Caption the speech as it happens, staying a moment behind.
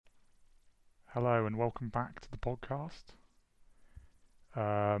Hello and welcome back to the podcast.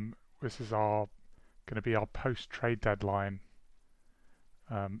 This is our going to be our post-trade deadline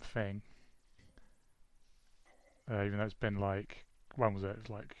thing. Even though it's been like, when was it? It was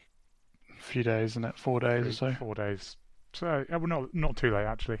like A few days, isn't it? 4 days or three, so. 4 days. So well, not too late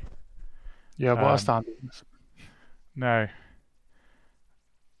actually. Yeah, by our Um, standards. no,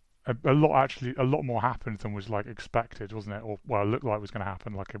 a lot more happened than was like expected, wasn't it? Or well, it looked like it was going to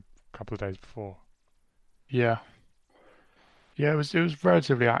happen like a couple of days before. Yeah, yeah, it was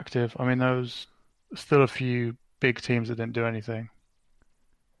relatively active. I mean, there was still a few big teams that didn't do anything,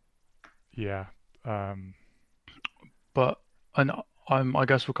 Yeah, um, but and I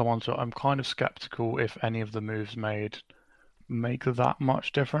guess we'll come on to it. I'm kind of skeptical if any of the moves made make that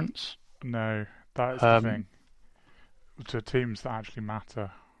much difference. no, that is the Um, thing. To teams that actually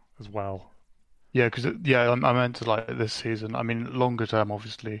matter as well. yeah, because yeah, I meant to like this season. I mean, longer term,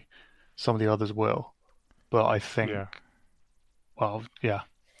 obviously, some of the others will, but I think, Yeah. well, yeah,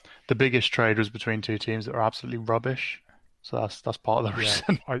 the biggest trade was between two teams that were absolutely rubbish. So that's part of the Yeah,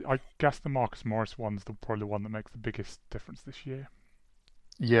 reason. I guess the Marcus Morris one's probably the one that makes the biggest difference this year.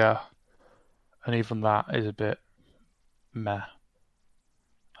 Yeah, and even that is a bit meh,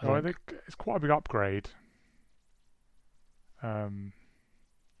 I Oh, I think. think it's quite a big upgrade. Um,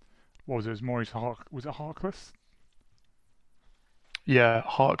 what was it? It was Maurice was it Harkless? Yeah,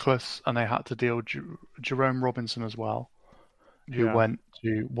 Harkless, and they had to deal Jerome Robinson as well, who Yeah, went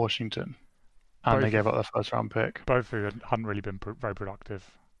to Washington, and they both gave of up their first round pick. both who hadn't really been very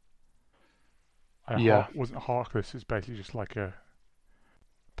productive. Yeah, Wasn't Harkless is basically just like a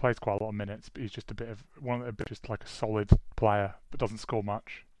plays quite a lot of minutes, but he's just a bit of one a bit just like a solid player, but doesn't score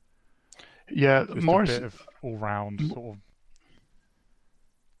much. yeah, Just a bit of all round sort of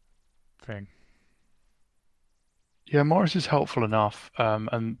thing. yeah, Morris is helpful enough,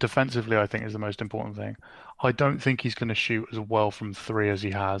 and defensively, I think is the most important thing. I don't think he's going to shoot as well from three as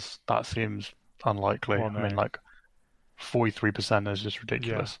he has. That seems unlikely. Well, I mean, no, like 43% is just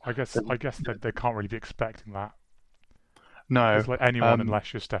yeah, ridiculous. I guess that they can't really be expecting that. No, Because like anyone, um,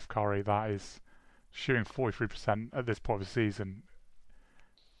 unless you're Steph Curry, that is shooting 43% at this point of the season.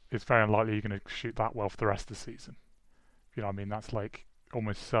 It's very unlikely you're going to shoot that well for the rest of the season. You know what I mean? That's like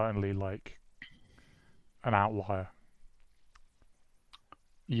almost certainly like an outlier.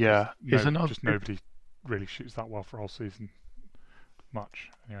 Just yeah, is no, another. just nobody really shoots that well for a whole season much.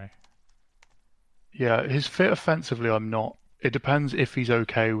 Anyway, Yeah, his fit offensively, I'm not. It depends if he's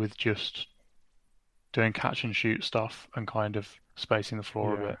okay with just doing catch and shoot stuff and kind of spacing the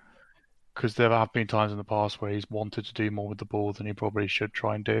floor a yeah, bit. Because there have been times in the past where he's wanted to do more with the ball than he probably should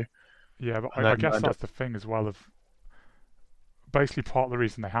try and do, yeah. But and I then you guess end up. that's the thing as well. Of basically part of the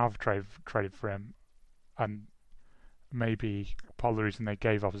reason they have traded for him, and maybe part of the reason they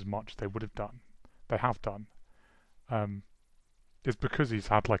gave up as much as they would have done, they have done, um, is because he's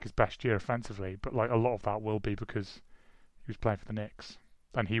had like his best year offensively. But like a lot of that will be because he was playing for the Knicks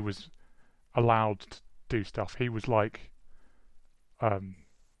and he was allowed to do stuff. He was like um,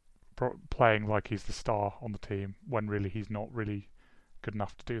 playing like he's the star on the team when really he's not really good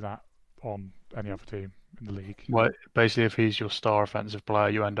enough to do that on any other team in the league. Well, basically, if he's your star offensive player,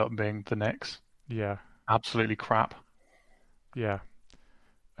 you end up being the Knicks. Yeah, Absolutely crap. yeah,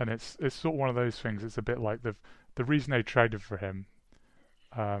 and it's sort of one of those things. It's a bit like the reason they traded for him.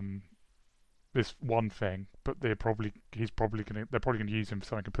 Um, this one thing, but they're probably gonna use him for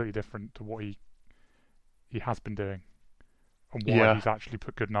something completely different to what he has been doing and why Yeah, he's actually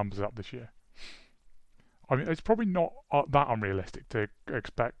put good numbers up this year. I mean, it's probably not that unrealistic to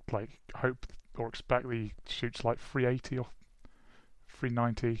expect, like, hope or expect that he shoots like 380 or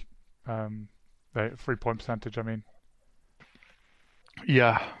 390, the 3 point percentage. I mean,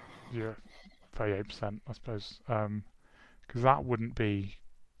 yeah, yeah, 38%, I suppose. Because that wouldn't be.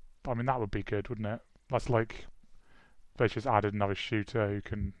 I mean, that would be good, wouldn't it? That's like they just added another shooter who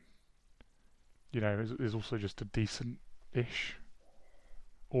can, is also just a decent-ish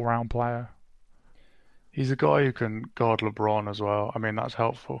all-round player. he's a guy who can guard LeBron as well. I mean, that's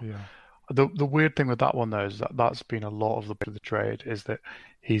helpful. Yeah, The weird thing with that one though is that that's been a lot of the trade is that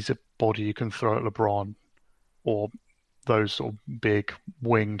he's a body you can throw at LeBron or those sort of big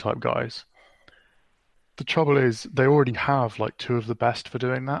wing type guys. The trouble is they already have like two of the best for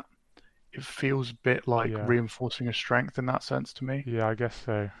doing that. It feels a bit like yeah, reinforcing a strength in that sense to me. yeah. I guess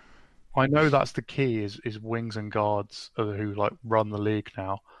so. I know that's the key is wings and guards are who like run the league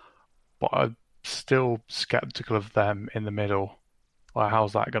now, but I'm still skeptical of them in the middle. Like,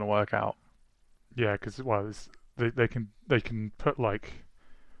 how's that going to work out? Yeah, because well, they can put like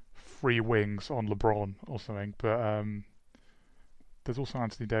three wings on LeBron or something, but there's also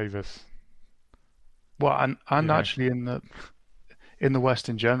Anthony Davis. Well, You and know, actually in the West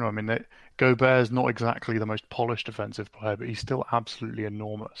in general, I mean, Gobert's not exactly the most polished defensive player, but he's still absolutely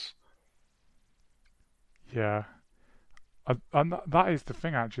enormous. yeah. And that is the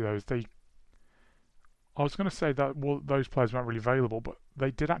thing actually though, is they. I was going to say that well, those players weren't really available, but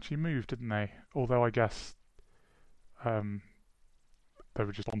they did actually move, didn't they? Although I guess um, they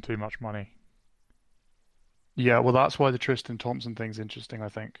were just on too much money. Yeah, well, that's why the Tristan Thompson thing's interesting, I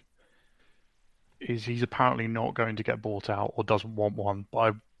think. Is he's apparently not going to get bought out or doesn't want one,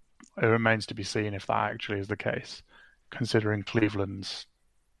 but it remains to be seen if that actually is the case, considering Cleveland's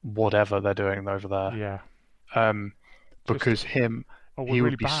whatever they're doing over there. Yeah, Um, just because we're he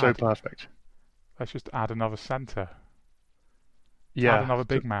really would be so bad. perfect. Let's just add another centre, add Yeah, another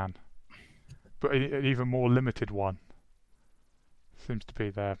big man, but an even more limited one. Seems to be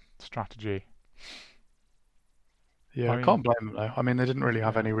their strategy. yeah, I I mean, can't blame them though. I mean, they didn't really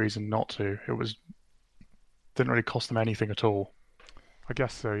have yeah, any reason not to. Didn't really cost them anything at all. I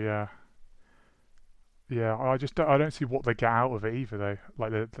guess so. Yeah, yeah. I don't see what they get out of it either though.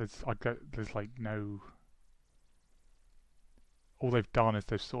 Like there's like no. All they've done is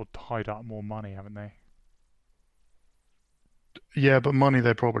they've sort of tied up more money, haven't they? Yeah, but money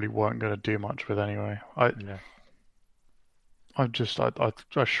they probably weren't going to do much with anyway. Yeah, I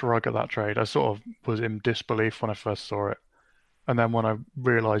shrug at that trade. I sort of was in disbelief when I first saw it. And then when I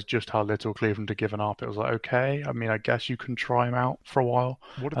realized just how little Cleveland had given up, it was like, okay, I mean, I guess you can try him out for a while.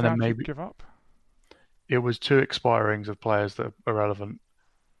 what did And they then actually maybe give up? it was two expirings of players that are irrelevant,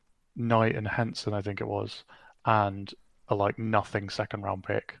 Knight and Henson, I think it was, and a like nothing second round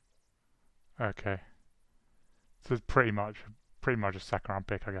pick. Okay, so it's pretty much a second round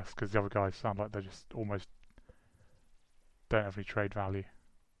pick, I guess, because the other guys sound like they just almost don't have any trade value.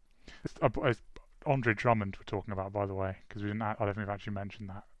 It's Andre Drummond we're talking about, by the way, because we didn't. I don't think we've actually mentioned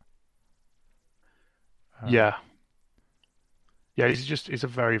that. Um, Yeah. Yeah, it's a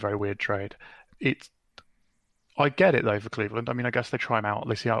very, very weird trade. It's I get it though for Cleveland. I mean, I guess they try him out,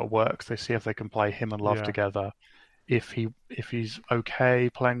 they see how it works, they see if they can play him and Love yeah, together. If he's okay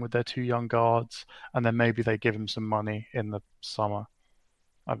playing with their two young guards, and then maybe they give him some money in the summer.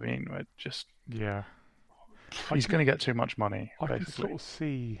 I mean, it just yeah. I he's can going to get too much money, I can basically. sort of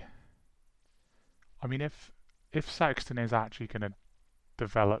see. I mean, if Sexton is actually going to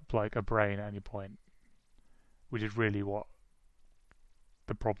develop like a brain at any point, which is really what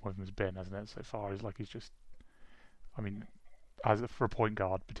the problem with him has been, hasn't it? So far, is like he's just. I mean, for a point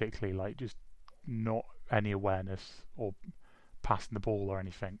guard, particularly, like just not any awareness or passing the ball or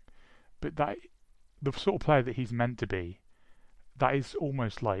anything. But that the sort of player that he's meant to be, that is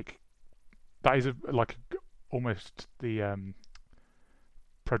almost like that is almost the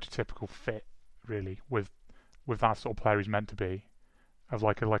prototypical fit, really, with that sort of player he's meant to be, of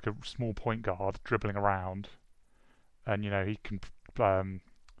like a small point guard dribbling around, and he can um,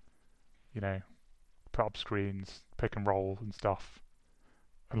 you know put up screens, pick and roll and stuff,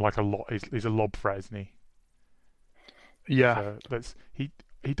 and like a lot he's a lob threat, isn't he? Yeah, So that's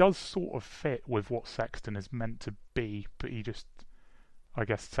he does sort of fit with what Sexton is meant to be, but he just I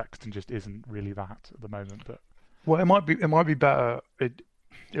guess Sexton just isn't really that at the moment. But well, it might be better. It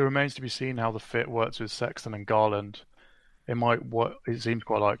remains to be seen how the fit works with Sexton and Garland. It might work. It seems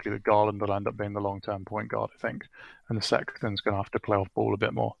quite likely that Garland will end up being the long-term point guard, I think, and the Sexton's going to have to play off ball a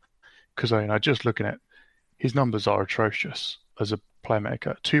bit more. Because I mean, just looking at his numbers are atrocious as a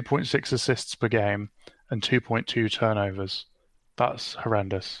playmaker. 2.6 assists per game and 2.2 turnovers. That's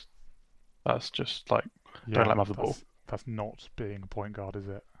horrendous. That's just like don't yeah, let him have the ball. that's not being a point guard, is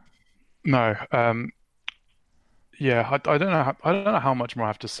it? No, yeah, I don't know. I don't know how much more I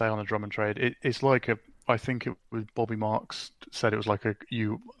have to say on the Drummond trade. It's like a. I think it was Bobby Marks said it was like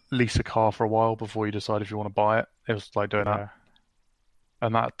you lease a car for a while before you decide if you want to buy it. It was like doing that, Yeah,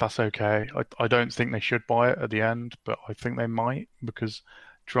 and that's okay. I don't think they should buy it at the end, but I think they might because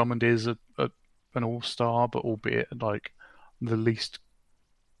Drummond is an all-star, but albeit like the least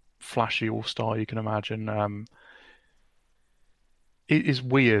flashy all-star you can imagine. It is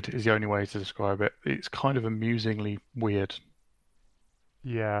weird is the only way to describe it. It's kind of amusingly weird.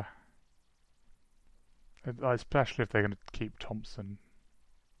 yeah. Especially if they're going to keep Thompson,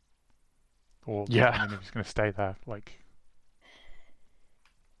 or I Yeah, mean, if he's going to stay there. Like,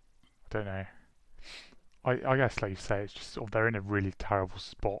 I don't know. I guess, like you say, it's just sort of they're in a really terrible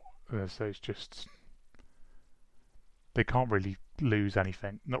spot. So it's just they can't really lose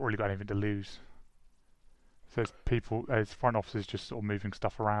anything. Not really got anything to lose. So it's front offices just sort of moving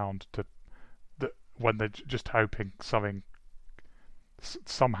stuff around to that when they're just hoping something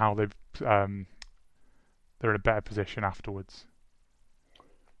somehow they're in a better position afterwards.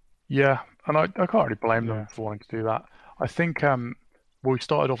 yeah. and I can't really blame them Yeah, for wanting to do that. I think we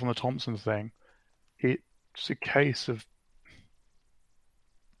started off on the Thompson thing. It's a case of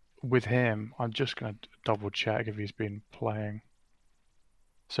with him. I'm just going to double check if he's been playing.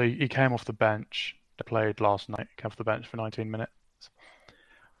 So he came off the bench. They played last night. He came off the bench for 19 minutes.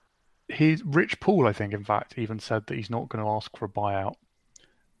 Rich Paul, I think, in fact, even said that he's not going to ask for a buyout,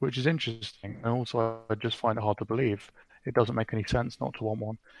 which is interesting. And also, I just find it hard to believe. It doesn't make any sense not to want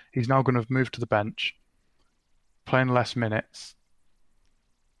one. He's now going to move to the bench, playing less minutes.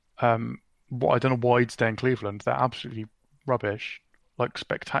 I don't know why he'd stay in Cleveland. They're absolutely rubbish, like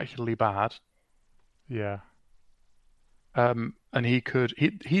spectacularly bad. yeah, And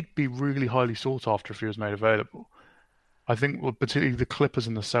he'd be really highly sought after if he was made available. I think, well, particularly the Clippers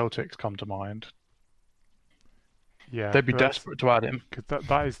and the Celtics come to mind. yeah. They'd be desperate to add him. Cause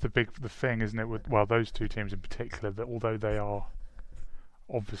that is the thing, isn't it? With well, those two teams in particular, that although they are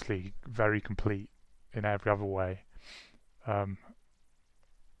obviously very complete in every other way, um,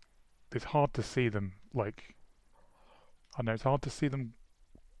 it's hard to see them like. I know it's hard to see them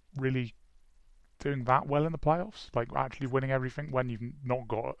really doing that well in the playoffs, like actually winning everything when you've not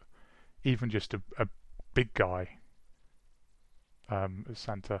got even just a big guy as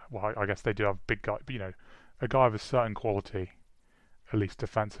centre. Well, I guess they do have big guy, but a guy of a certain quality, at least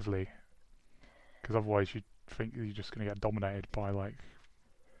defensively, because otherwise you think you're just going to get dominated by like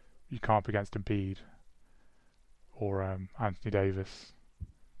you come up against Embiid or Anthony Davis.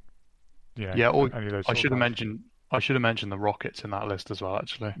 Yeah, or any of those I sort should of have guys. mentioned I should have mentioned the Rockets in that list as well,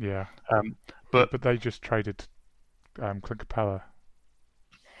 actually. Yeah, Um, but but they just traded Clint Capella.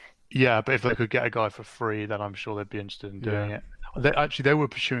 yeah, but if they could get a guy for free, then I'm sure they'd be interested in doing Yeah, it. They were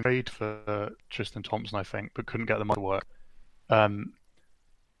pursuing a trade for Tristan Thompson, I think, but couldn't get the money to work. Um,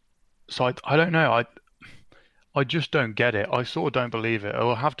 so I don't know. I just don't get it. I sort of don't believe it.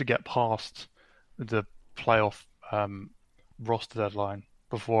 I'll have to get past the playoff roster deadline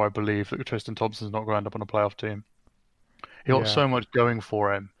before I believe that Tristan Thompson's not going to end up on a playoff team. He got yeah, so much going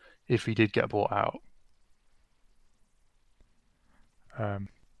for him if he did get bought out. um,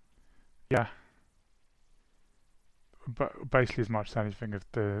 yeah. But basically, as much as anything, of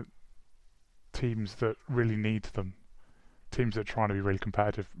the teams that really need them, teams that are trying to be really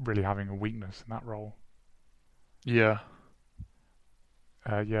competitive, really having a weakness in that role. Yeah.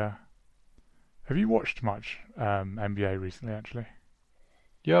 Yeah. Have you watched much NBA recently? Actually,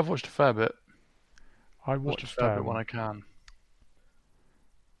 Yeah, I've watched a fair bit. I Watched a watched. fair bit when I can.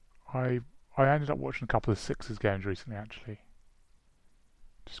 I I ended up watching a couple of Sixers games recently, actually,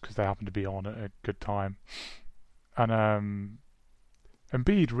 just because they happened to be on at a good time. And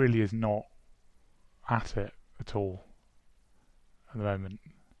Embiid really is not at it at all at the moment.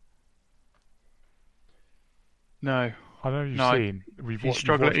 No, I don't know if you've no, seen. he's You've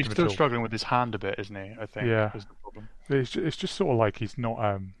struggling. watched He's him at still all. struggling with his hand a bit, isn't he? I think Yeah, is the problem. it's just sort of like he's not.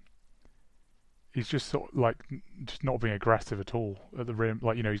 He's just sort of like just not being aggressive at all at the rim.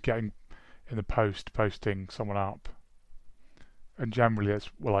 Like he's getting in the post, posting someone up, and generally it's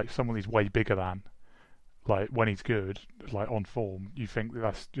well, like someone he's way bigger than. Like when he's good, like on form, you think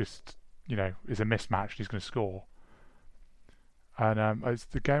that's just is a mismatch. He's going to score. And it's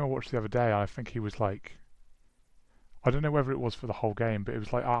the game I watched the other day. I think he was like, I don't know whether it was for the whole game, but it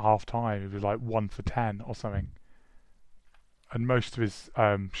was like at half time, it was like 1 for 10 or something. And most of his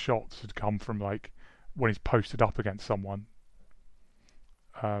shots had come from like when he's posted up against someone,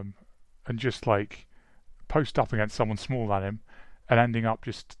 um, and just like post up against someone smaller than him, and ending up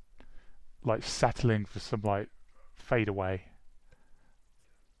just like settling for some like fade away.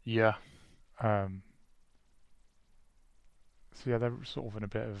 Yeah, Um, so yeah, they're sort of in a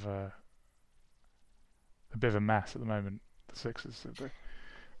bit of a mess at the moment. The Sixers,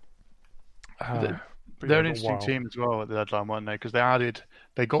 uh, Th- but they're yeah, an got a interesting while. team as well at the deadline, weren't they? Because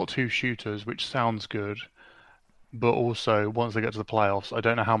they got two shooters, which sounds good, but also once they get to the playoffs, I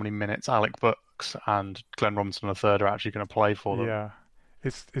don't know how many minutes Alec Burks and Glenn Robinson III are actually going to play for them. Yeah,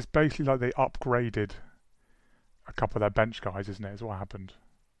 it's basically like they upgraded a couple of their bench guys, isn't it? Is what happened.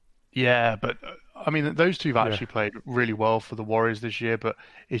 Yeah, but I mean, those two have Yeah, actually played really well for the Warriors this year, but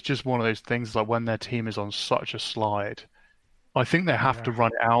it's just one of those things like when their team is on such a slide, I think they have to yeah,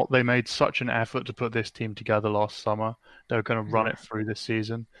 run it out. They made such an effort to put this team together last summer. They're going to run yeah, it through this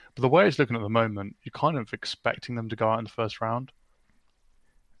season. But the way it's looking at the moment, you're kind of expecting them to go out in the first round.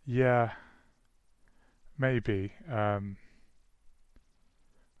 yeah. Maybe.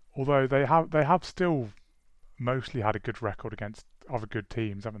 Although they have still mostly had a good record against other good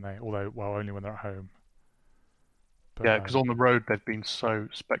teams, haven't they? Although well, only when they're at home. But Yeah, because on the road they've been so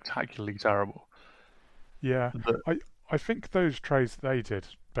spectacularly terrible. yeah, That, I think those trades that they did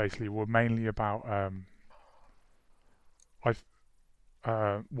basically were mainly about I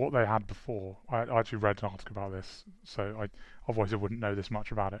what they had before. I actually read an article about this, so otherwise I wouldn't know this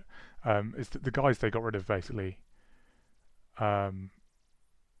much about it. Is that the guys they got rid of basically um,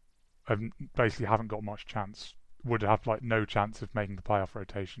 basically haven't got much chance. Would have like no chance of making the playoff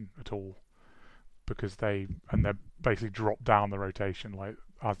rotation at all because they're basically dropped down the rotation like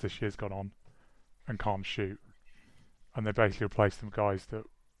as this year's gone on and can't shoot, and they basically replaced them with guys that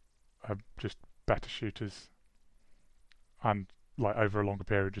are just better shooters and like over a longer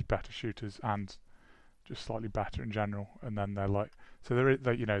period just better shooters and just slightly better in general. And then they're like, so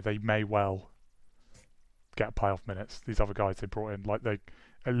they may well get playoff minutes. These other guys they brought in, like they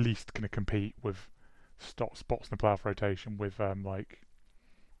at least going to compete with spots in the playoff rotation with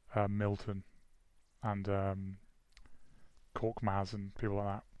Milton and Korkmaz and people like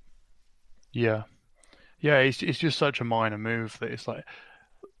that. Yeah, yeah. It's just such a minor move that it's like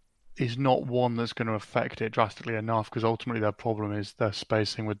it's not one that's going to affect it drastically enough because ultimately their problem is their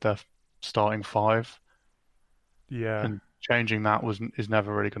spacing with their starting five, Yeah, and changing that is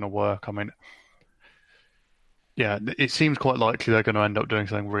never really going to work. I mean, yeah, it seems quite likely they're going to end up doing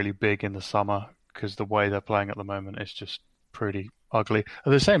something really big in the summer because the way they're playing at the moment is just pretty ugly.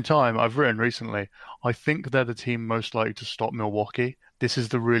 At the same time, I've written recently, I think they're the team most likely to stop Milwaukee. This is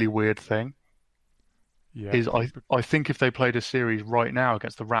the really weird thing. yeah, Is I think if they played a series right now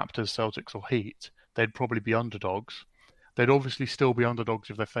against the Raptors, Celtics, or Heat, they'd probably be underdogs. They'd obviously still be underdogs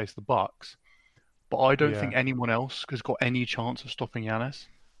if they face the Bucks, but I don't yeah, think anyone else has got any chance of stopping Giannis.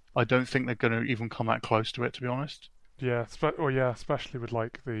 I don't think they're going to even come that close to it, to be honest. yeah. Especially with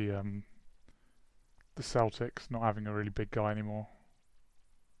like the Celtics not having a really big guy anymore.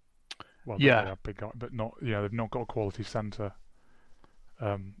 Well, they Yeah, have big guy, but not they've not got a quality center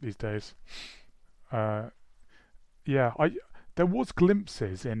these days. Uh, yeah, I there was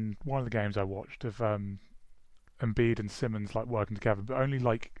glimpses in one of the games I watched of Embiid and Simmons like working together, but only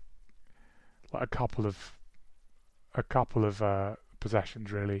like a couple of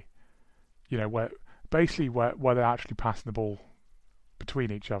possessions really. Where basically where they're actually passing the ball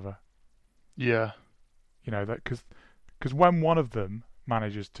between each other. yeah, That because when one of them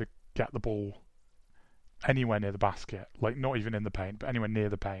manages to get the ball anywhere near the basket, like not even in the paint, but anywhere near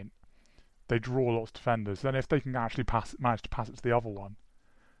the paint, they draw lots of defenders. Then if they can actually manage to pass it to the other one,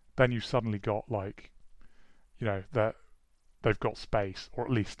 then you've suddenly got that they've got space, or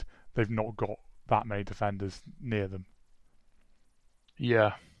at least they've not got that many defenders near them.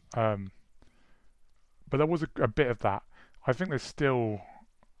 yeah, Um, but there was a bit of that. I think there's still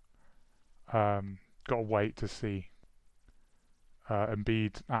got to wait to see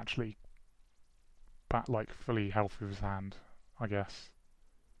Embiid actually back like fully healthy with his hand, I guess,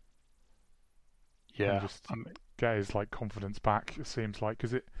 and yeah. just get his like confidence back. It seems like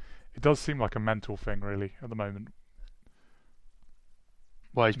because it does seem like a mental thing really at the moment.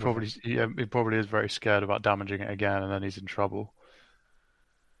 Well, he probably is very scared about damaging it again, and then he's in trouble.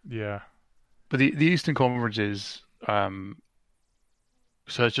 Yeah, But the Eastern Conference is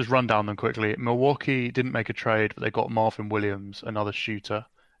so let's just run down them quickly. Milwaukee didn't make a trade, but they got Marvin Williams, another shooter,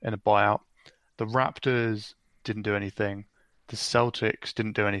 in a buyout. The Raptors didn't do anything. The Celtics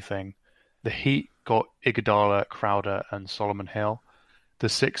didn't do anything. The Heat got Iguodala, Crowder, and Solomon Hill. The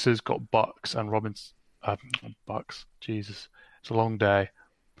Sixers got Bucks and Robbins. Bucks. Jesus, it's a long day.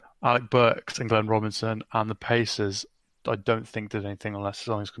 Alec Burks and Glenn Robinson, and the Pacers. I don't think did anything unless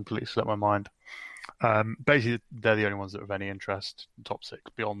something's completely slipped my mind. Basically, they're the only ones that are of any interest in top six.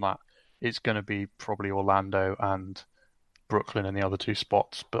 Beyond that, it's going to be probably Orlando and Brooklyn in the other two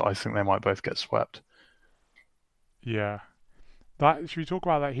spots, but I think they might both get swept. yeah. Should we talk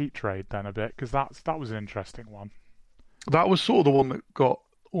about that Heat trade then a bit? Because that was an interesting one. That was sort of the one that got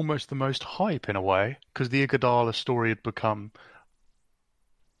almost the most hype in a way, because the Iguodala story had become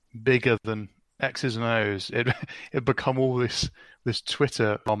bigger than X's and O's. It had become all this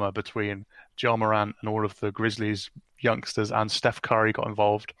Twitter drama between Ja Morant and all of the Grizzlies youngsters, and Steph Curry got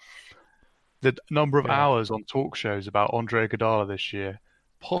involved. The number of Yeah, hours on talk shows about Andre Iguodala this year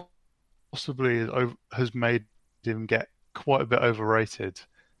possibly has made him get quite a bit overrated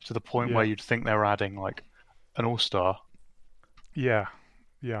to the point where yeah, you'd think they're adding like an all-star. yeah,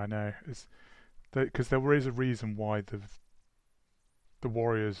 yeah. I know. It's because there is a reason why the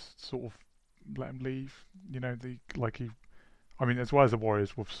Warriors sort of let him leave. I mean, as well as the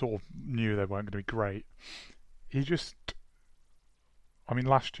Warriors were sort of knew they weren't going to be great. He just, I mean,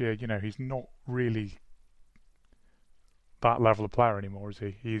 last year, he's not really that level of player anymore, is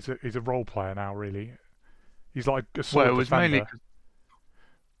he? He's a role player now, really. He's like a Well, solid it was mainly defender,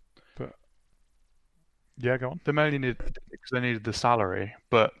 but Yeah, go on. They mainly needed because they needed the salary,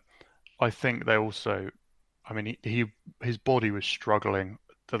 but I think they also, I mean, his body was struggling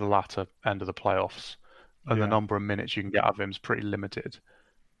to the latter end of the playoffs, and the Yeah, number of minutes you can get out of him is pretty limited.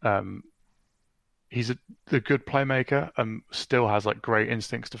 Um, he's a good playmaker and still has like great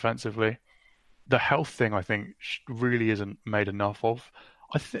instincts defensively. The health thing, I think, really isn't made enough of.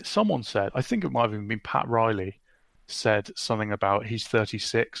 Someone said, I think it might have even been Pat Riley, said something about he's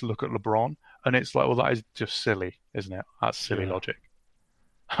 36. Look at LeBron, and it's like, well, that is just silly, isn't it? That's silly yeah, logic.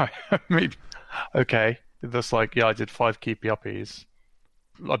 I mean, okay, that's like, yeah, I did 5 keepy-uppies.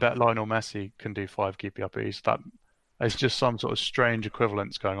 I bet Lionel Messi can do 5 keepy-uppies. That it's just some sort of strange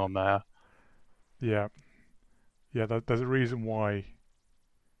equivalence going on there. yeah, yeah. There's a reason why.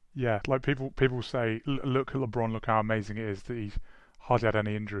 Yeah, like people say, look at LeBron, look how amazing it is that he's hardly had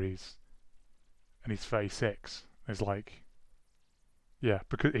any injuries, and he's 36. It's like, yeah,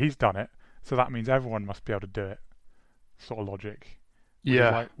 because he's done it, so that means everyone must be able to do it. Sort of logic. Which is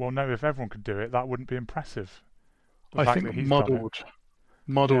Yeah, like, well, no, if everyone could do it, that wouldn't be impressive. The I fact think that he's done it.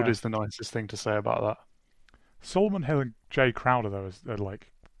 muddled Yeah. is the nicest thing to say about that. Solomon Hill and Jay Crowder, though, are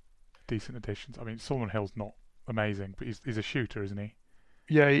like decent additions. I mean, Solomon Hill's not amazing, but he's a shooter, isn't he?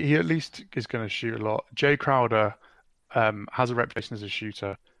 Yeah, he at least is going to shoot a lot. Jay Crowder has a reputation as a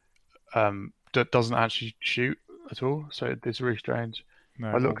shooter, doesn't actually shoot at all, so it's really strange.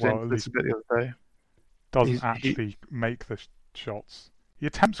 I No, or looked well, into at this least a bit the other day. doesn't He actually make the shots. He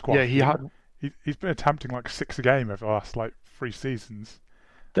attempts quite yeah, a he few. had. He's been attempting like 6 a game over the last like 3 seasons.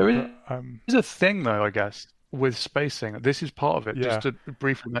 There But is a thing though, I guess, with spacing. This is part of it. Just yeah, to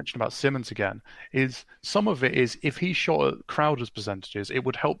briefly mention about Simmons again, is some of it is if he shot at Crowder's percentages, it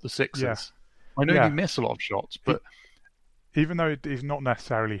would help the yeah, Sixers. I know you yeah. miss a lot of shots, He, but even though he's not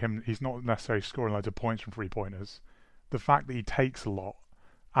necessarily him, he's not necessarily scoring loads of points from 3 pointers. The fact that he takes a lot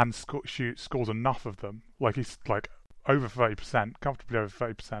and scores enough of them, like he's like over 30%, comfortably over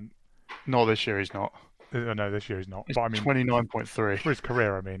 30%. not this year. He's not. No, this year he's not. It's But I mean, 29.3. for his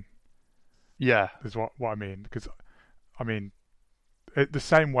career, I mean, Yeah, is what I mean. Because I mean, the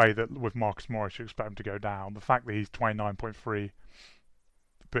same way that with Marcus Morris, you expect him to go down. The fact that he's 29.3,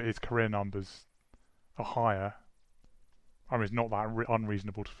 but his career numbers are higher. I mean, it's not that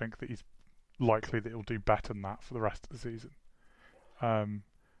unreasonable to think that he's likely that he'll do better than that for the rest of the season. Um,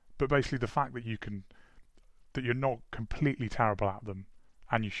 but basically, the fact that that you're not completely terrible at them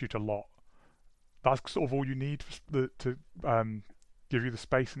and you shoot a lot, that's sort of all you need to give you the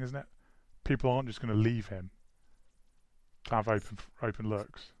spacing, isn't it? People aren't just going to leave him to have open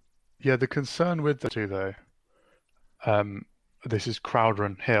looks. yeah. The concern with the two though, um, this is Crowder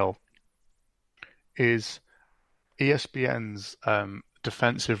and Hill, is ESPN's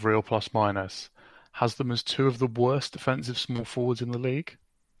defensive real plus minus has them as two of the worst defensive small forwards in the league.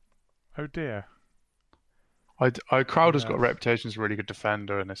 Oh dear. Crowder's got a Yes. reputation as a really good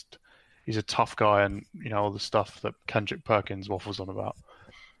defender, and he's a tough guy, and all the stuff that Kendrick Perkins waffles on about.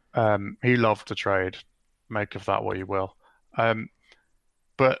 He loved to trade. Make of that what you will.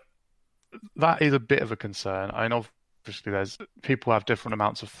 But that is a bit of a concern. I know obviously there's people have different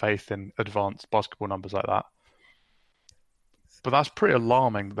amounts of faith in advanced basketball numbers like that, but that's pretty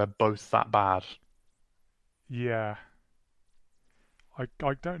alarming that they're both that bad. Yeah. I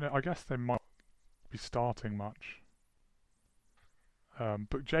don't know. I guess they might be starting much.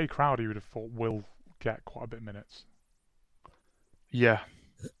 But Jay Crowder, you would have thought, will get quite a bit of minutes. Yeah,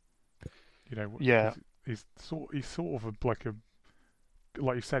 You know, yeah, he's sort of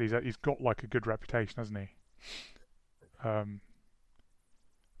like you said, he's got like a good reputation, hasn't he?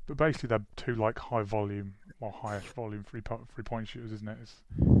 But basically they're two like highest volume three point shooters, isn't it?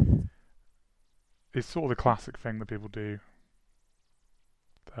 It's sort of the classic thing that people do.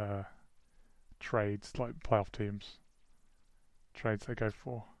 Uh, Trades like playoff teams, trades they go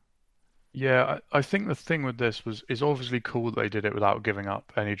for. yeah. I think the thing with this is obviously cool that they did it without giving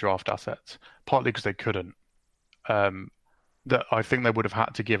up any draft assets, partly because they couldn't. Um, that I think they would have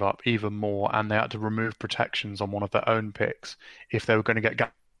had to give up even more, and they had to remove protections on one of their own picks if they were going to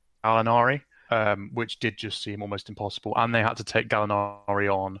get Gallinari, which did just seem almost impossible. And they had to take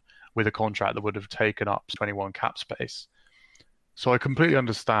Gallinari on with a contract that would have taken up 21 cap space. So I completely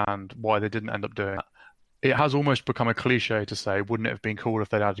understand why they didn't end up doing that. It has almost become a cliche to say, wouldn't it have been cool if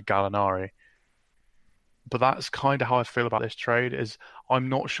they'd added Gallinari? But that's kind of how I feel about this trade. Is I'm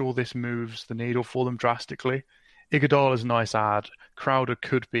not sure this moves the needle for them drastically. Iguodala's a nice ad. Crowder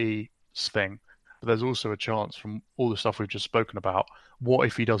could be thing, but there's also a chance from all the stuff we've just spoken about. What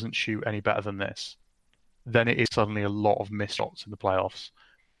if he doesn't shoot any better than this? Then it is suddenly a lot of missed shots in the playoffs,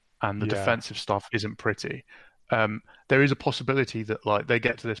 and the Yeah, defensive stuff isn't pretty. There is a possibility that like they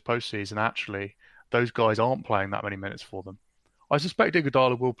get to this postseason, actually those guys aren't playing that many minutes for them. I suspect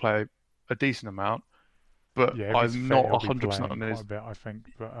Iguodala will play a decent amount, but Yeah, if he's I'm fit, not he'll be 100% playing on quite his. a bit, I think.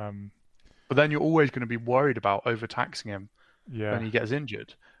 But then you're always going to be worried about overtaxing him when Yeah. he gets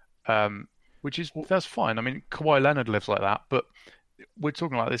injured, um, which is Well, that's fine. I mean, Kawhi Leonard lives like that, but we're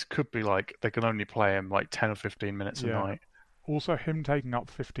talking like this could be like they can only play him like 10 or 15 minutes a yeah. night. Also, him taking up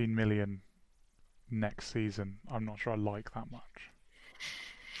 15 million next season, I'm not sure I like that much.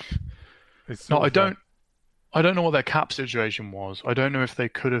 It's No, sort of like, I don't know what their cap situation was. I don't know if they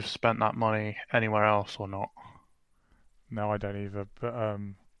could have spent that money anywhere else or not. no, I don't either. But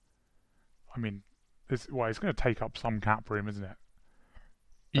I mean, it's going to take up some cap room, isn't it?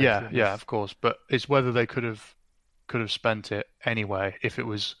 Yeah, Basically, yeah, of course, but it's whether they could have spent it anyway if it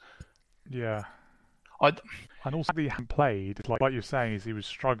was. yeah. I And also, he hadn't played. Like you're saying, is he was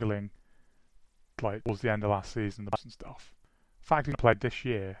struggling like towards the end of last season, the and stuff. The fact he played this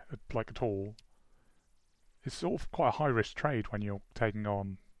year, like at all, it's sort of quite a high risk trade when you're taking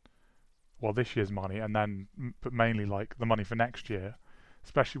on this year's money and then but mainly like the money for next year,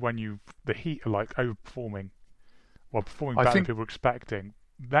 especially when the Heat are like overperforming, performing I better than think people were expecting.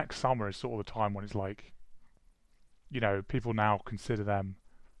 Next summer is sort of the time when it's like, people now consider them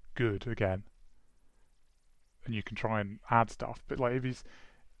good again, and you can try and add stuff. But like if he's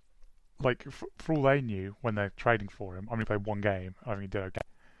like for all they knew when they're trading for him, I mean, he played one game. I mean, he did okay,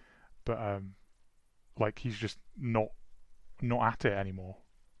 but like he's just not at it anymore.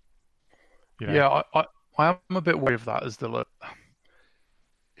 yeah, I am a bit worried of that as the look.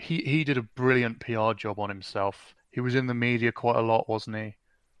 He did a brilliant PR job on himself. He was in the media quite a lot, wasn't he?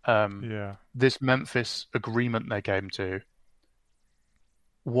 Yeah, This Memphis agreement they came to,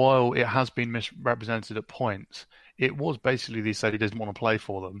 while it has been misrepresented at points, it was basically they said he doesn't want to play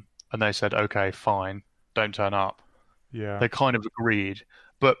for them, and they said, okay, fine, don't turn up. yeah, They kind of agreed,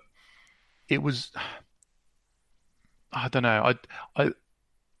 but it was, I don't know,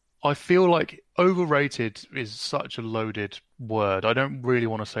 I feel like overrated is such a loaded word. I don't really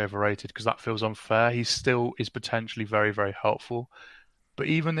want to say overrated because that feels unfair. He still is potentially very, very helpful. But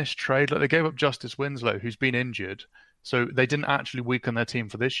even this trade, like they gave up Justice Winslow, who's been injured, so they didn't actually weaken their team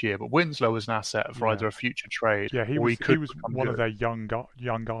for this year. But Winslow was an asset for yeah, either a future trade yeah. He or he was he could was become one of good. their young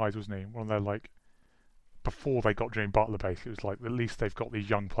guys, wasn't he? One of their like before they got Jimmy Butler. Basically, it was like at least they've got these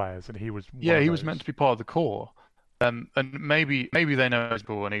young players, and he was one Yeah, of he was meant those. to be part of the core. And maybe they know he's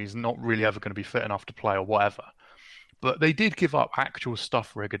cool and he's not really ever going to be fit enough to play or whatever. But they did give up actual stuff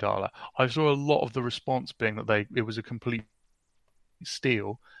for Iguodala. I saw a lot of the response being that it was a complete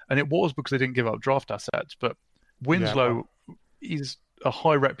steal, and it was because they didn't give up draft assets. But Yeah, well, Winslow is a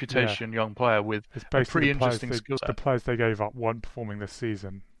high yeah. reputation young player with It's a basically pretty interesting skill the set. players they gave up weren't performing this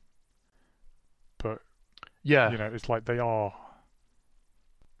season, but Yeah, it's like they are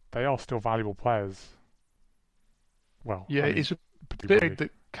still valuable players. Well, yeah, I mean, it's a bit particularly,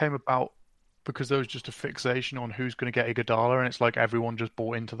 that came about because there was just a fixation on who's going to get Iguodala, and it's like everyone just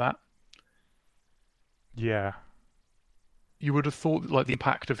bought into that. yeah, You would have thought that, like the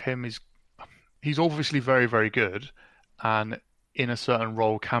impact of him is he's obviously very, very good and in a certain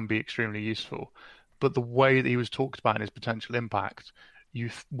role can be extremely useful. But the way that he was talked about and his potential impact,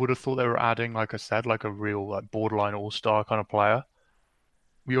 would have thought they were adding, like I said, like a real like borderline all-star kind of player.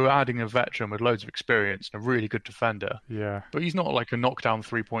 We were adding a veteran with loads of experience and a really good defender, yeah, but he's not like a knockdown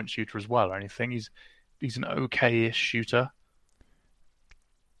three-point shooter as well or anything. He's an okay-ish shooter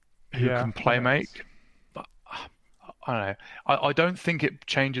who yeah. can play make. But I don't know. I don't think it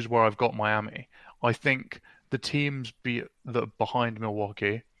changes where I've got Miami. I think the teams that are behind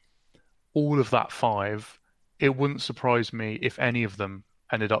Milwaukee, all of that five, it wouldn't surprise me if any of them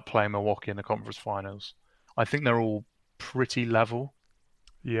ended up playing Milwaukee in the conference finals. I think they're all pretty level.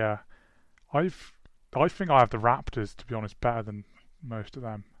 Yeah. I think I have the Raptors, to be honest, better than most of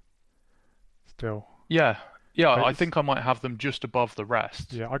them. Still, Yeah, yeah. but I it's think I might have them just above the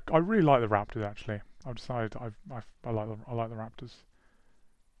rest. yeah. I really like the Raptors actually. I've decided I like the Raptors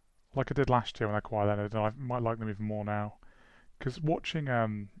like I did last year when I Kawhi Leonard, and I might like them even more now. Because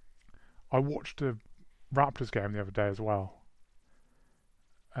I watched a Raptors game the other day as well,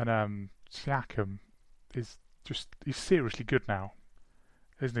 and Siakam is he's seriously good now,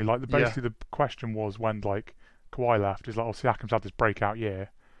 isn't he? Like Yeah, basically the question was when like Kawhi left, is like, oh, Siakam's had this breakout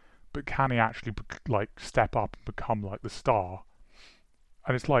year, but can he actually like step up and become like the star?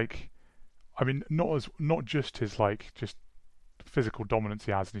 And it's like, I mean, not just his like just physical dominance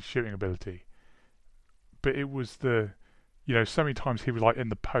he has and his shooting ability, but it was so many times he was like in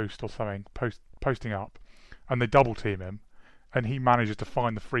the post or something, posting up, and they double team him, and he manages to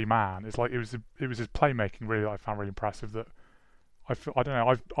find the free man. It's like it was his playmaking really that I found really impressive. That I don't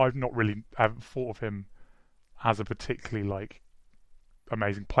know. I've not really ever thought of him as a particularly like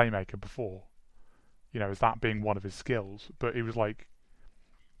amazing playmaker before. As that being one of his skills. But he was like,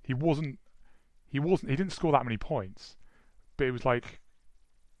 he wasn't. He didn't score that many points, but it was like,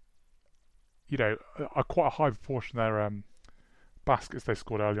 quite a high proportion of their baskets they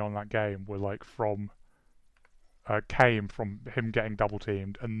scored early on in that game were like came from him getting double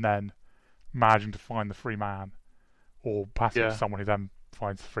teamed and then managing to find the free man or pass it to someone who then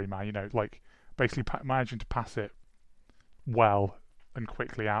finds the free man. Like basically managing to pass it well and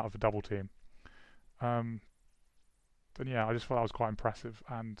quickly out of a double team. And yeah, I just thought that was quite impressive,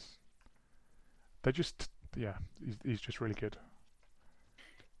 and they just he's just really good.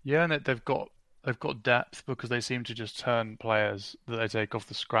 Yeah, and they've got depth because they seem to just turn players that they take off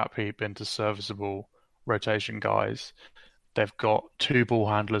the scrap heap into serviceable rotation guys. They've got 2 ball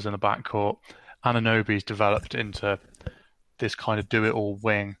handlers in the backcourt. Anunoby's developed into this kind of do-it-all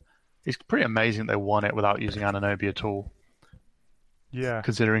wing. It's pretty amazing they won it without using Anunoby at all. Yeah,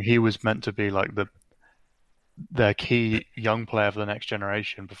 considering he was meant to be like their key young player for the next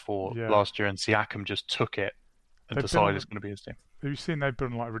generation before last year, and Siakam just took it and decided it's going to be his team. Have you seen they've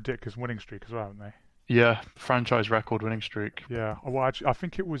been like a ridiculous winning streak as well, haven't they? Yeah, franchise record winning streak. Yeah, well, actually, I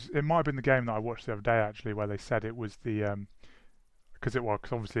think it might have been the game that I watched the other day actually, where they said it was the because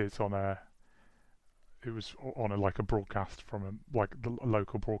obviously it was on like a broadcast from like the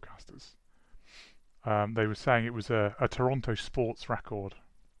local broadcasters. They were saying it was a Toronto sports record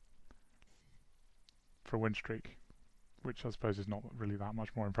for a win streak, which I suppose is not really that much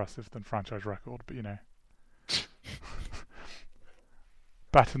more impressive than franchise record, but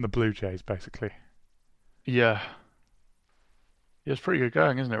better than the Blue Jays, basically. Yeah. It's pretty good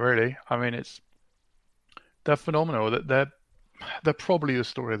going, isn't it, really? I mean, they're phenomenal. They're probably the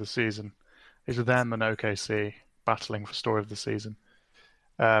story of the season. It's them and OKC battling for story of the season.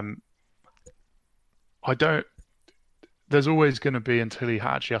 There's always going to be, until he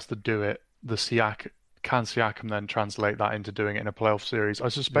actually has to do it, can Siakam then translate that into doing it in a playoff series? I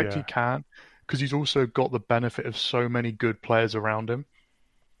suspect he can, because he's also got the benefit of so many good players around him.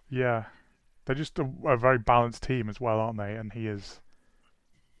 Yeah. They're just a very balanced team as well, aren't they? And he's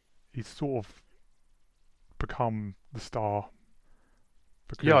sort of become the star.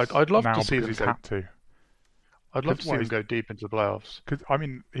 I'd love to see them had to. I'd love to see him go deep into the playoffs. Because I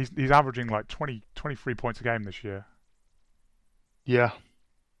mean, he's averaging like 23 points a game this year. Yeah.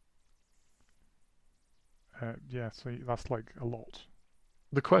 So that's like a lot.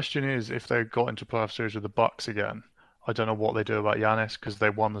 The question is, if they got into playoff series with the Bucks again, I don't know what they do about Giannis, because they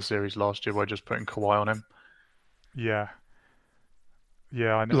won the series last year by just putting Kawhi on him. Yeah,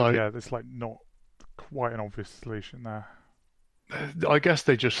 I know. It's like not quite an obvious solution there. I guess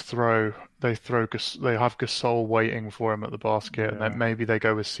they have Gasol waiting for him at the basket, and then maybe they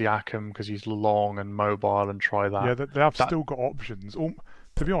go with Siakam because he's long and mobile and try that. Yeah, they have still got options.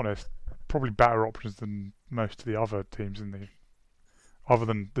 To be honest, probably better options than most of the other teams other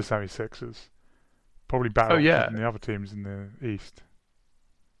than the 76ers. Probably better than the other teams in the East.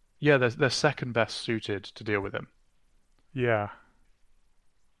 Yeah, they're second best suited to deal with him. Yeah.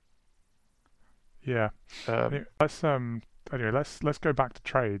 Anyway, let's go back to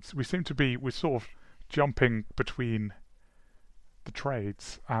trades. We're sort of jumping between the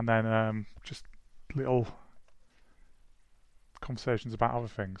trades and then just little conversations about other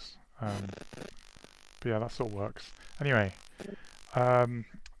things. But yeah, that sort of works. Anyway, I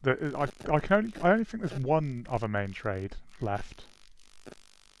only think there's one other main trade left.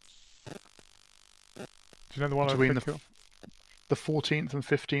 Do you know the one between the 14th and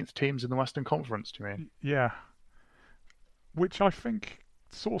 15th teams in the Western Conference? Do you mean? Yeah. Which I think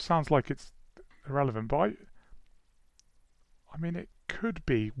sort of sounds like it's irrelevant, but I mean it could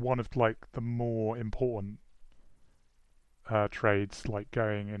be one of like the more important trades, like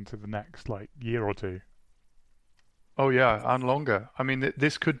going into the next like year or two. Oh yeah, and longer. I mean,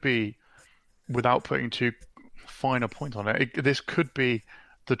 this could be, without putting too fine a point on it, this could be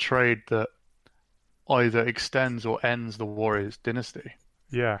the trade that either extends or ends the Warriors dynasty.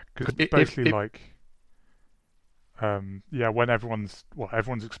 Yeah, because basically when everyone's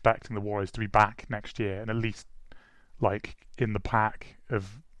expecting the Warriors to be back next year and at least like in the pack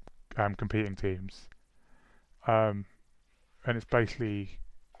of competing teams, and it's basically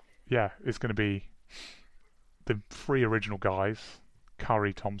it's going to be the 3 original guys,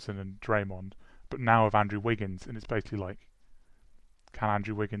 Curry, Thompson, and Draymond, but now with Andrew Wiggins, and it's basically like, can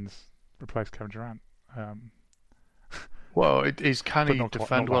Andrew Wiggins replace Kevin Durant? Well, can he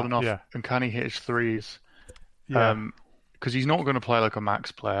defend well enough, and can he hit his threes? Yeah. Because he's not going to play like a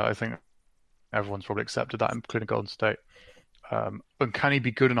max player. I think everyone's probably accepted that, including Golden State. And can he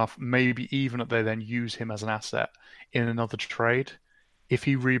be good enough, maybe even that they then use him as an asset in another trade? If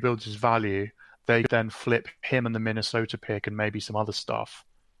he rebuilds his value, they then flip him and the Minnesota pick and maybe some other stuff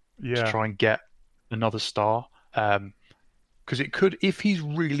to Yeah, try and get another star. Because it could, if he's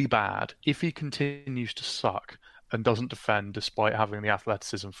really bad, if he continues to suck and doesn't defend despite having the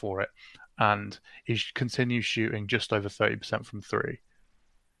athleticism for it, and he continues shooting just over 30% from three,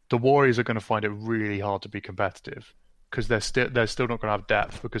 the Warriors are going to find it really hard to be competitive because they're still not going to have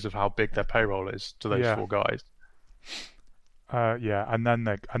depth because of how big their payroll is to those yeah, four guys. yeah. And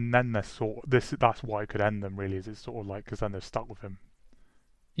then they're sort this. That's why it could end them really. Is it's sort of like because then they're stuck with him.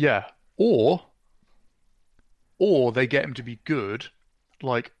 Yeah, or they get him to be good,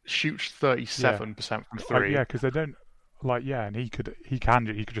 like shoots Yeah, 37% from three, yeah. Because they don't like yeah, and he could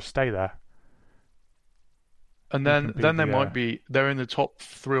just stay there. and He can be then the they're in the top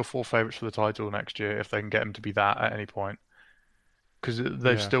three or four favorites for the title next year if they can get him to be that at any point because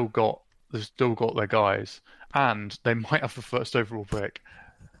yeah, they've still got their guys, and they might have the first overall pick.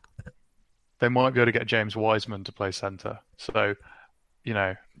 They might be able to get James Wiseman to play center. So you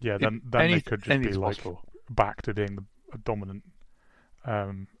know, yeah. it, Then they could just be anything's like possible. back to being the dominant.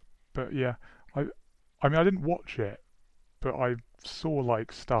 Um, but yeah, I I mean I didn't watch it, but I saw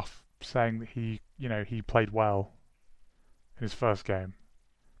like stuff saying that he played well in his first game,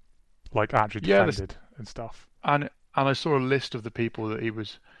 like actually Yeah, defended and stuff. and I saw a list of the people that they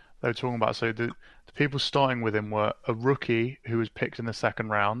were talking about. So the people starting with him were a rookie who was picked in the second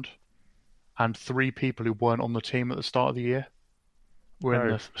round, and three people who weren't on the team at the start of the year were in Oh,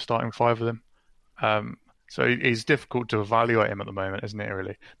 the starting five of them. Um, so it's difficult to evaluate him at the moment, isn't it?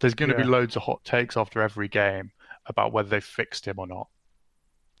 Really, there's going to be yeah, loads of hot takes after every game about whether they fixed him or not.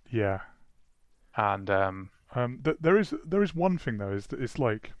 yeah. And There is one thing though is that it's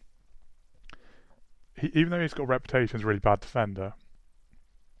like even though he's got a reputation as a really bad defender,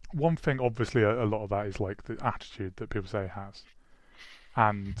 one thing obviously a lot of that is like the attitude that people say he has,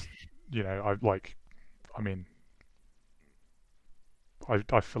 and I mean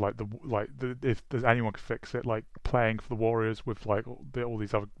I feel like if there's anyone could fix it, like playing for the Warriors with like all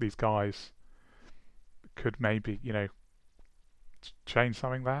these guys could maybe change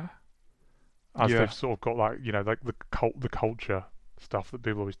something there, as yeah, they've sort of got like like the culture stuff that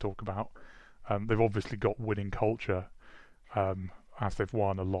people always talk about. They've obviously got winning culture, as they've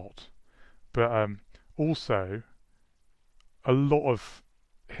won a lot, but also a lot of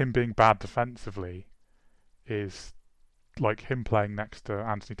him being bad defensively is like him playing next to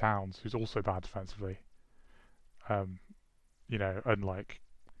Anthony Towns, who's also bad defensively. Um, and like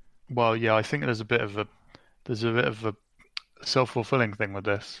well, yeah, I think there's a bit of a self-fulfilling thing with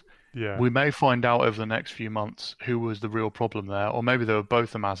this. yeah, We may find out over the next few months who was the real problem there, or maybe they were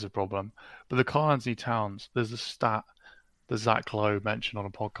both a massive problem. But the Karl Anthony Towns, there's a stat that Zach Lowe mentioned on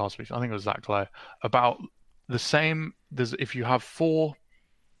a podcast recently. I think it was Zach Lowe about the same. There's if you have four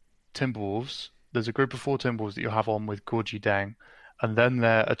Timberwolves, there's a group of four Timberwolves that you have on with Gorgie Deng, and then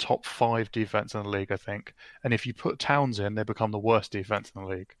they're a top five defense in the league, I think. And if you put Towns in, they become the worst defense in the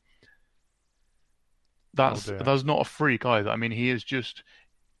league. oh dear, That's not a freak either. I mean, he is just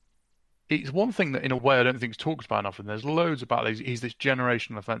it's one thing that, in a way, I don't think is talked about enough, and there's loads about these. He's this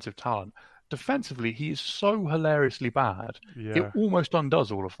generational offensive talent. Defensively, he is so hilariously bad. It yeah. almost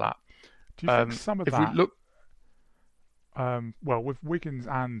undoes all of that. Do you think some of If we that look, well, with Wiggins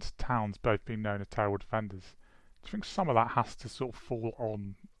and Towns both being known as terrible defenders, do you think some of that has to sort of fall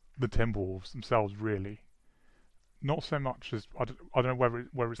on the Timberwolves themselves, really? Not so much as I don't know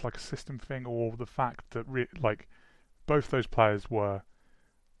whether it's like a system thing or the fact that like both those players were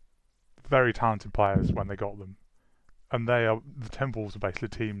very talented players when they got them, and the Timberwolves are basically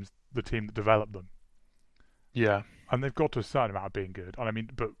the team that developed them, yeah, and they've got to a certain amount of being good. And I mean,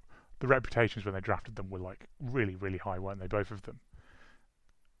 but the reputations when they drafted them were like really really high, weren't they? Both of them.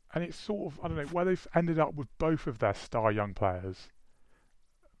 And it's sort of I don't know where they've ended up with both of their star young players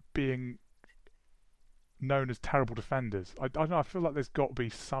being known as terrible defenders. I don't know. I feel like there's got to be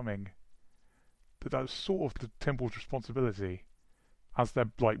something that's sort of the Timberwolves' responsibility as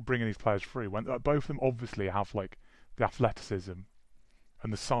they're like bringing these players through. When both of them obviously have like the athleticism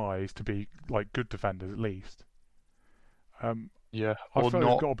and the size to be like good defenders at least. Um, yeah, I or feel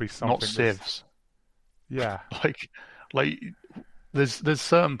there's got to be not something that's sieves. yeah, Like, like there's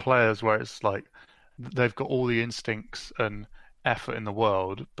certain players where it's like they've got all the instincts and effort in the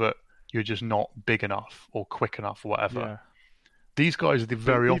world, but you're just not big enough or quick enough or whatever. yeah. These guys are the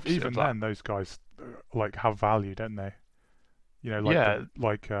But very opposite of even that. then, those guys like have value, don't they? Like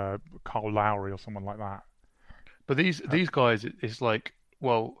Yeah, Kyle Lowry or someone like that. but Uh, these guys, it's like,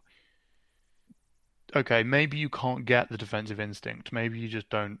 well, okay, maybe you can't get the defensive instinct. Maybe you just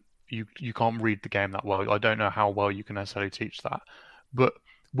don't. You can't read the game that well. I don't know how well you can necessarily teach that, but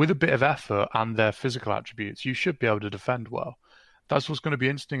with a bit of effort and their physical attributes, you should be able to defend well. That's what's going to be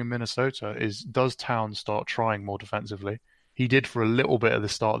interesting in Minnesota is does Towns start trying more defensively? He did for a little bit at the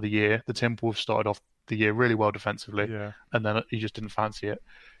start of the year. The Timberwolves started off the year really well defensively, Yeah, and then he just didn't fancy it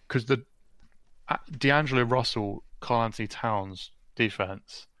because the D'Angelo Russell, Karl Anthony Towns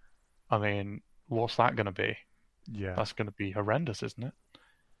defense. I mean, what's that going to be? yeah. That's going to be horrendous, isn't it?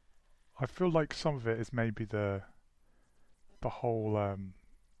 I feel like some of it is maybe the whole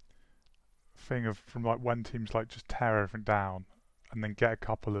thing of from like when teams like just tear everything down and then get a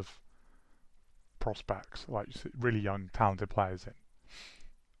couple of prospects, like really young, talented players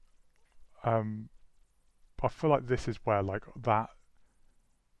in. I feel like this is where like that,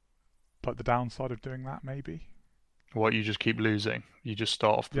 like the downside of doing that maybe. What you just keep losing. You just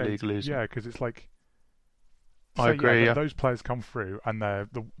start off the Yeah, league losing. yeah, because it's like I say agree. Yeah. those players come through and they're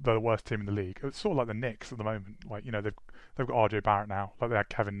the worst team in the league. It's sort of like the Knicks at the moment. Like they've got RJ Barrett now. Like they had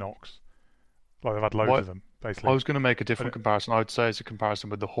Kevin Knox. Like they've had loads What of them I basically. was going to make a But different comparison. I would say it's a comparison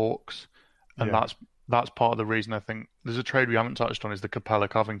with the Hawks, and yeah, that's part of the reason I think there's a trade we haven't touched on is the Capella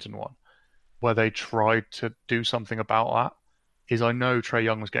Covington one, where they tried to do something about that. Is I know Trae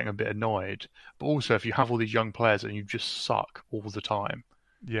Young was getting a bit annoyed, but also if you have all these young players and you just suck all the time,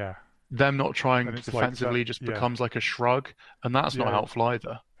 yeah. them not trying And it's like that. defensively just Yeah, becomes like a shrug, and that's not yeah. helpful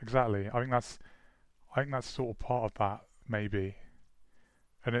either. Exactly. I think that's sort of part of that maybe,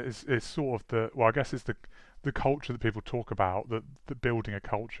 and it's sort of I guess it's the culture that people talk about that building a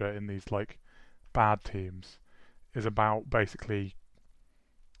culture in these like bad teams is about basically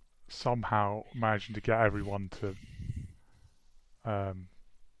somehow managing to get everyone to um,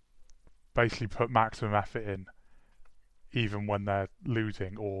 basically put maximum effort in, even when they're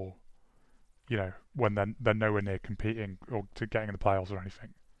losing or when they're nowhere near competing or to getting in the playoffs or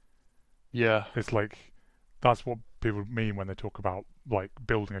anything. Yeah. It's like that's what people mean when they talk about like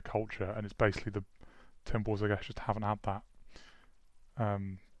building a culture, and it's basically the Timberwolves, I guess, just haven't had that.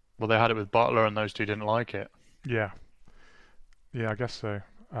 Um, Well, they had it with Butler, and those two didn't like it. yeah, yeah, I guess so.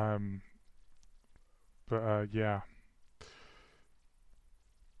 Um, but yeah,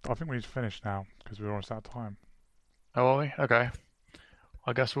 I think we need to finish now because we're almost out of time. Oh, are we? Okay.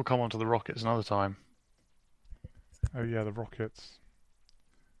 I guess we'll come on to the Rockets another time. Oh yeah, the Rockets.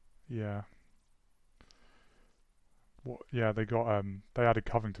 Yeah. What? Yeah, they added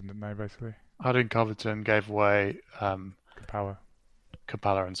Covington, didn't they? Basically, Adding Covington gave away Capella.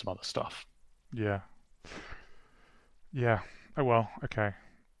 Capella and some other stuff. Yeah. Yeah. Oh well. Okay.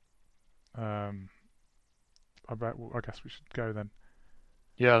 Um, I guess we should go then.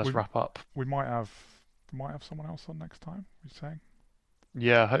 Yeah, let's We wrap up. we might have someone else on next time. You're saying?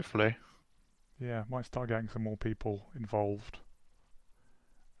 Yeah, hopefully. Yeah, might start getting some more people involved.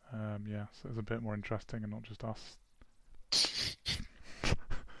 Yeah, so it's a bit more interesting and not just us.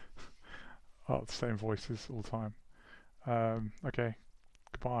 Oh, the same voices all the time. Okay,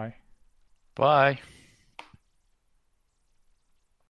 goodbye. Bye.